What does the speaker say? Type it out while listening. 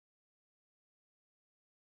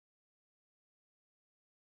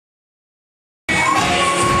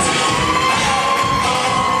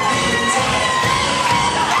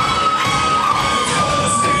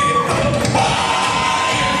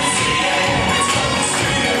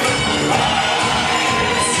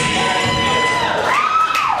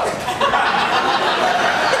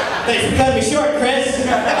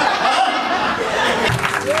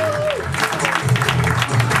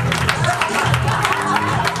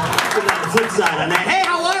flip side on that. Hey,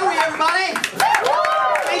 how are we, everybody?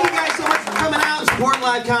 Thank you guys so much for coming out and supporting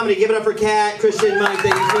live comedy. Give it up for Kat, Christian, Mike.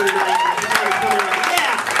 Thank you for tonight.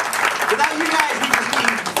 Yeah. Without you guys, we just be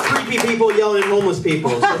creepy people yelling at homeless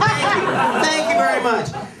people. So thank you. Thank you very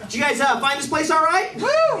much. Did you guys find this place all right?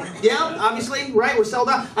 Woo! Yeah, obviously, right? We're sold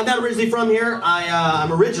out. I'm not originally from here.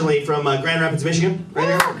 I'm originally from Grand Rapids, Michigan. Right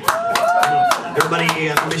here. Everybody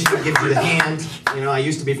from Michigan gives you the hand. You know, I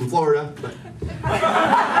used to be from Florida, but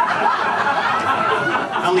I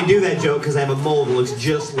only do that joke because I have a mole that looks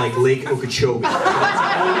just like Lake Okeechobee.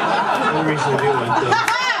 That's the only reason I do it.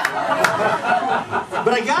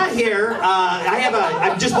 But I got here.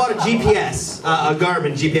 I just bought a GPS, a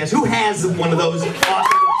Garmin GPS. Who has one of those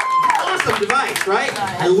awesome device, right?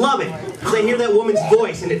 I love it. Because I hear that woman's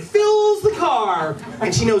voice and it fills the car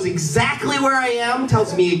and she knows exactly where I am,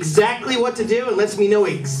 tells me exactly what to do, and lets me know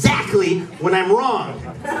exactly when I'm wrong.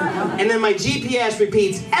 And then my GPS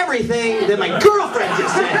repeats everything that my girlfriend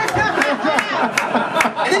just said.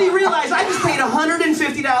 And then you realize I just paid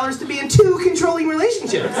 $150 to be in 2 controlling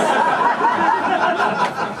relationships.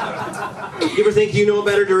 You ever think you know a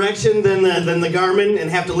better direction than the Garmin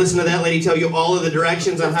and have to listen to that lady tell you all of the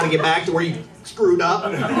directions on how to get back to where you screwed up?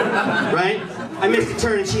 Right? I missed a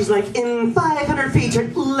turn and she's like, in 500 feet,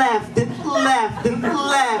 turn left and left and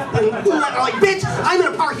left and left. I'm like, bitch, I'm in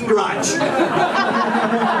a parking garage.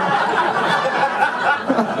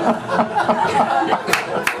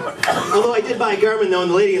 Although I did buy a Garmin though,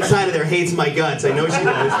 and the lady inside of there hates my guts. I know she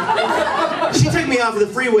does. She took me off of the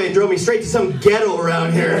freeway and drove me straight to some ghetto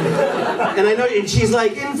around here. And I know, and she's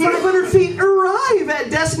like, in 500 feet, arrive at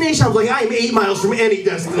destination. I was like, I am 8 miles from any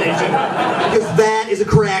destination. Because that is a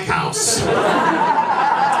crack house.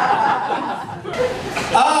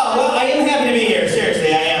 Oh, well, I am happy to be here.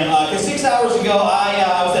 Seriously, I am. Because 6 hours ago,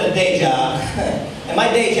 I was at a day job. And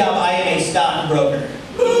my day job, I am a stockbroker.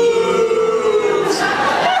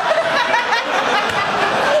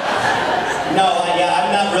 No,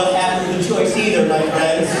 I'm not real happy with the choice either, my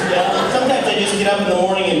friends. Sometimes I just get up in the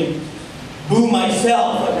morning and boo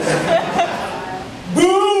myself.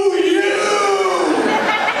 Boo you!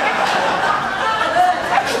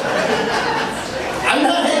 I'm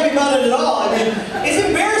not happy about it at all. I mean, it's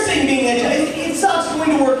embarrassing being that. It sucks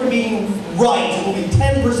going to work and being right only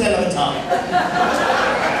 10% of the time.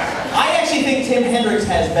 I actually think Tim Hendricks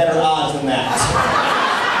has better odds than that.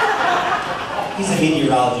 He's a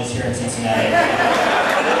meteorologist here in Cincinnati.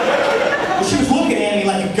 Well, she was looking at me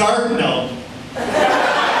like a garden gnome. I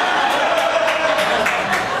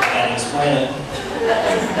can't explain it.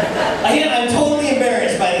 I'm totally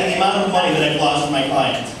embarrassed by the amount of money that I've lost with my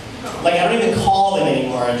clients. Like, I don't even call them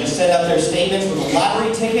anymore. I just send out their statements with a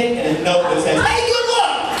lottery ticket and a note that says, hey, good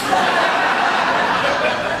luck!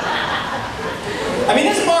 I mean,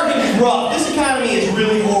 this market is rough. This economy is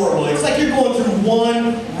really horrible. It's like you're going through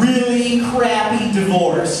one really crappy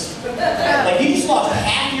divorce. Like you just lost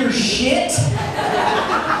half your shit,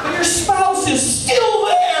 but your spouse is still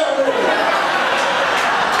there.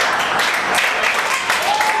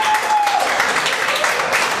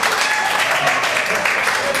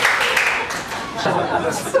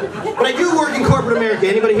 But I do work in corporate America.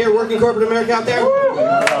 Anybody here work in corporate America out there?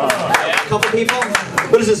 A couple people?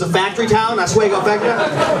 What is this, a factory town? Oswego factory?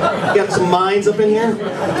 You got some mines up in here?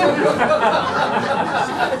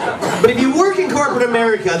 But if you work in corporate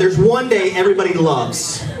America, there's one day everybody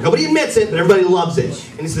loves. Nobody admits it, but everybody loves it.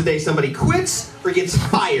 And it's the day somebody quits or gets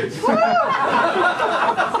fired.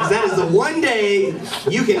 Because that is the one day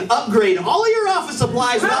you can upgrade all of your office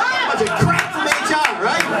supplies without getting a bunch of crap from HR,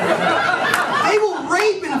 right? They will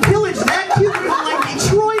rape and pillage that cubicle like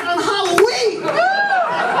Detroit on Halloween.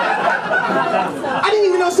 I didn't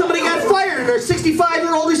even know somebody got fired, and our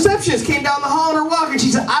 65-year-old receptionist came down the hall on her walker, and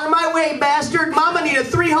she said, out of my way, bastard, Mama need a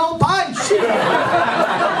 3-hole punch.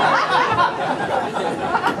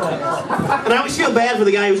 And I always feel bad for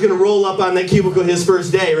the guy who's going to roll up on that cubicle his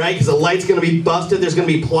first day, right? Because the light's going to be busted, there's going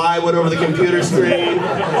to be plywood over the computer screen,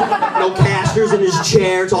 no casters in his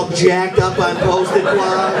chair, it's all jacked up on posted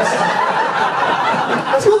plugs.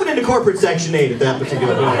 Let's move it into corporate Section 8 at that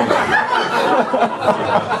particular point.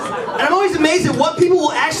 And I'm always amazed at what people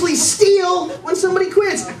will actually steal when somebody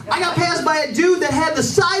quits. I got passed by a dude that had the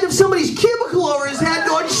side of somebody's cubicle over his head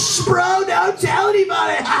going, shh, bro, don't tell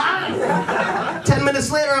anybody. 10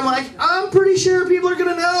 minutes later, I'm like, I'm pretty sure people are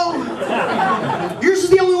going to know. Yours is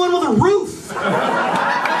the only one with a roof.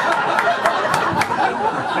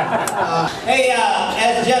 Hey,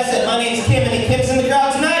 as Jeff said, my name's Kim. Any Kims in the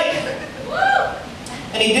crowd tonight?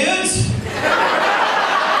 Any dudes?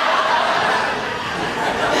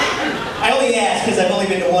 I only ask because I've only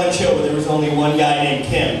been to one show where there was only one guy named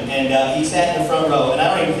Kim, and he sat in the front row, and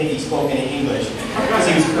I don't even think he's spoke any English because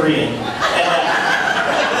he was Korean.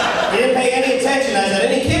 And he didn't pay any attention. I said,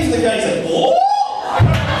 any kids in the crowd? He said, oh!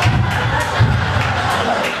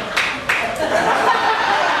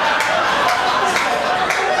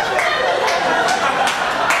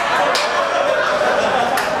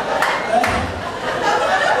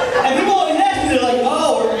 And people always ask me, they're like,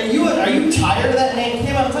 oh, are you tired of that name,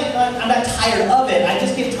 Kim? I'm like, I'm not tired of it. I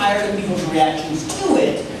just get tired of people's reactions to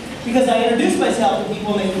it. Because I introduce myself to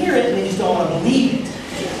people and they hear it and they just don't want to believe it.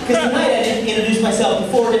 Because tonight I just introduced myself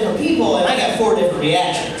to 4 different people and I got 4 different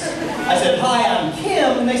reactions. I said, hi, I'm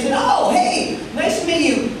Kim, and they said, oh, hey, nice to meet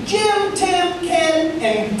you, Jim, Tim, Ken,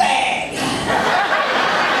 and Fag.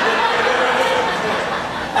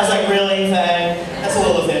 I was like, really, Fag? That's a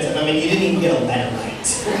little offensive. I mean, you didn't even get a letter right.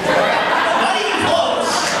 Not even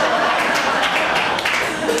close.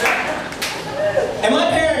 And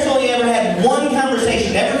my parents only ever had one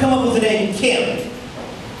conversation, never come up with the name Kim.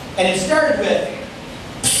 And it started with,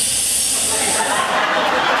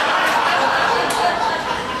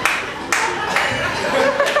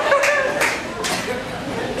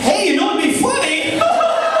 hey, you know what'd be funny?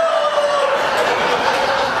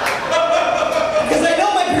 Because I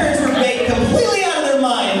know my parents were made completely out of their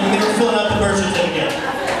mind when they were filling out the birth certificate.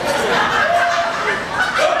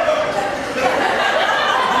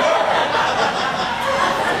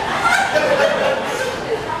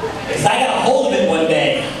 Because I got a hold of it one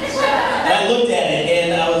day. And I looked at it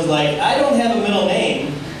and I was like, I don't have a middle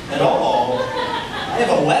name at all. I have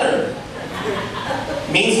a letter.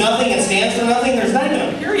 Means nothing, it stands for nothing, there's not even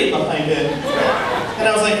a period behind it. And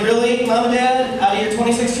I was like, really, Mom and Dad, out of your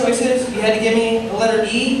 26 choices, you had to give me the letter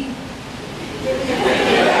E?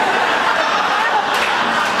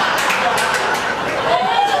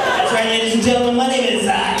 That's right, ladies and gentlemen, my name is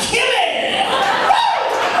Kimmy!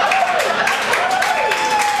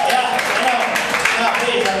 Yeah, I know. No,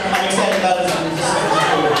 please, I'm excited about this.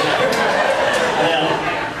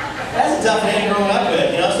 That's a tough name growing up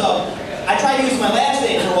with, you know, so I tried to use my last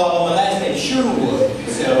name for a while, but my last name is Sherwood,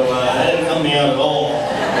 so that didn't come me out at all.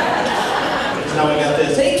 So now we got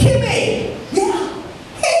this. Hey, Kimmy! Yeah!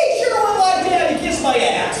 Hey, Sherwood, like to have you kiss my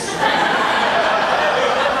ass.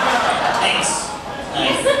 Thanks.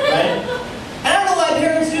 Nice, right? And I don't know why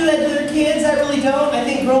parents do that to their kids. I really don't. I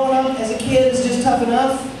think growing up as a kid is just tough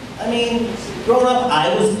enough. I mean, growing up,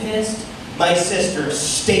 I was pissed. My sister,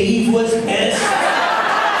 Steve, was pissed.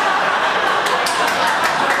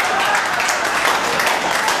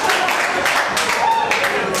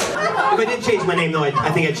 If I did change my name, though,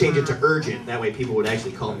 I think I'd change it to Urgent. That way people would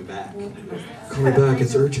actually call me back. Call me back,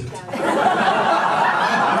 it's urgent.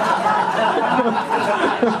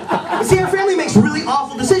 See, our family makes really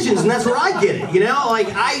awful decisions, and that's where I get it, you know?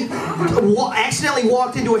 Like, I accidentally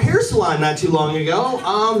walked into a hair salon not too long ago,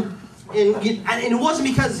 and it wasn't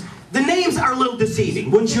because the names are a little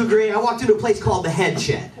deceiving. Wouldn't you agree? I walked into a place called The Head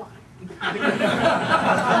Shed.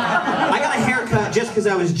 I got a haircut just because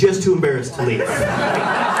I was just too embarrassed to leave.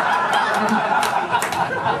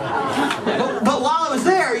 But while I was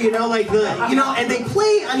there, you know, like and they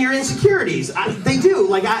play on your insecurities. They do.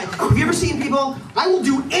 Like, have you ever seen people? I will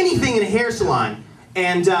do anything in a hair salon.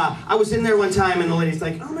 And I was in there one time, and the lady's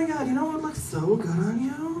like, "Oh my God, you know what looks so good on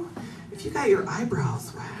you? If you got your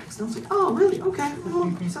eyebrows waxed." And I was like, "Oh, really? Okay.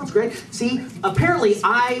 Well, sounds great." See, apparently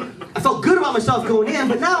I felt good about myself going in,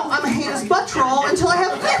 but now I'm a heinous butt troll until I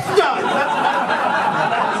have this done.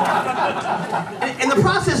 And the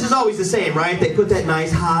process is always the same, right? They put that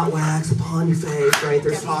nice hot wax upon your face, right?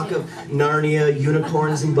 There's talk of Narnia,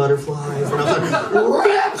 unicorns, and butterflies. And I was like,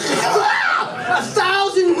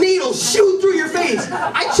 1,000 needles shoot through your face.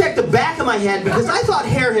 I checked the back of my head because I thought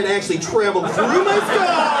hair had actually traveled through my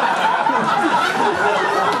skull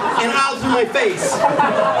and out through my face.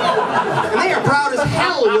 And they are proud as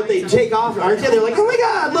hell of what they take off, aren't they? They're like, "Oh my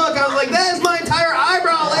God, look." I was like, "That is my entire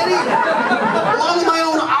eyebrow, lady. Along with my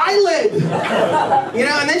own eyelid." You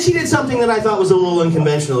know, and then she did something that I thought was a little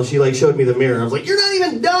unconventional. She like showed me the mirror. I was like, "You're not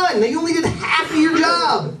even done. You only did half of your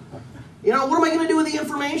job. You know, what am I going to do with the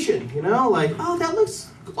information?" You know, like, "Oh, that looks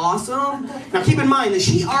awesome." Now keep in mind that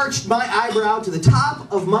she arched my eyebrow to the top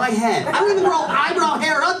of my head. I don't even grow eyebrow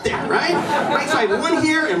hair up there, right? Right, so I have one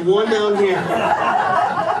here and one down here.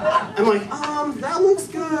 I'm like, that looks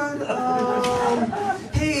good.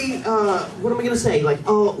 Hey, what am I going to say? Like,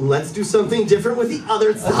 "Oh, let's do something different with the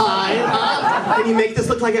other side. Can you make this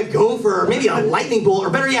look like a gopher, or maybe a lightning bolt,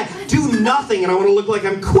 or better yet, do nothing, and I want to look like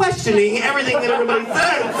I'm questioning everything that everybody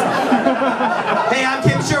says." Hey, I'm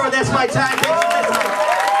Kim Sherwood. That's my time. Thanks for listening.